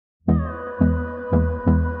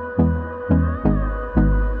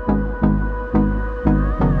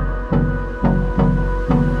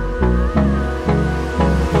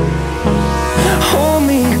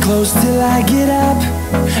gotta get up.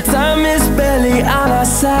 Time is barely on our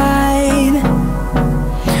side.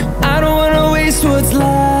 I don't wanna waste what's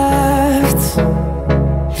left.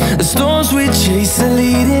 The storms we chase are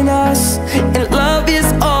leading us, and love is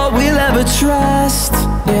all we'll ever trust.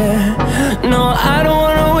 Yeah, no, I don't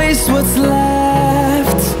wanna waste what's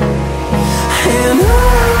left. And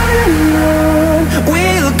on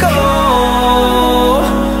we'll go,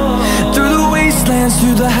 through the wastelands,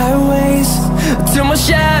 through the highways, till my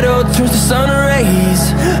shadow turns to sun rays.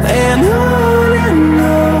 And on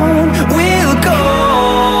we'll go,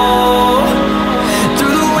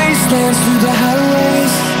 through the wastelands, through the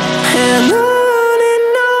highways, and on.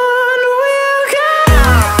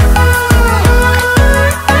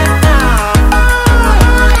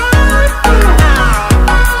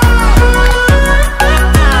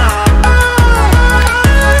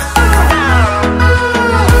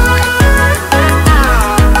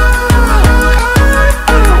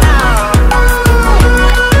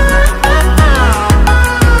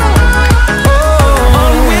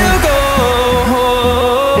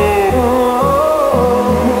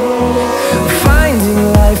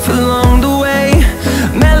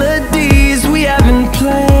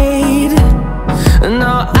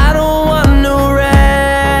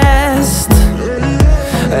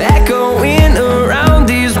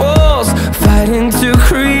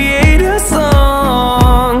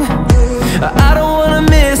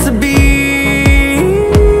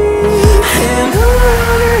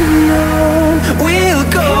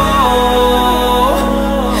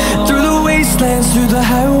 Through the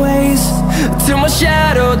highways, till my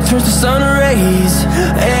shadow turns to sun rays.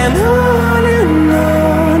 And on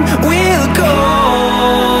we'll go,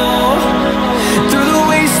 through the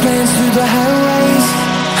wastelands, through the highways,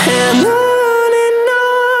 and on.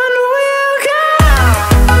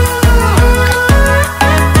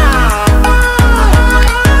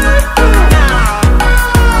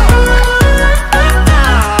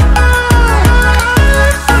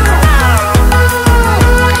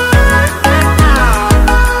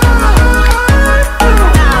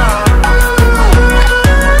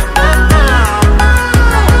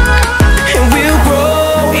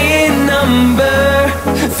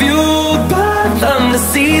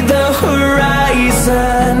 See the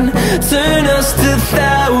horizon turn us to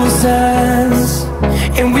thousands,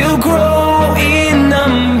 and we'll grow in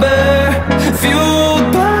number,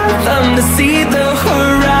 fueled by them to see the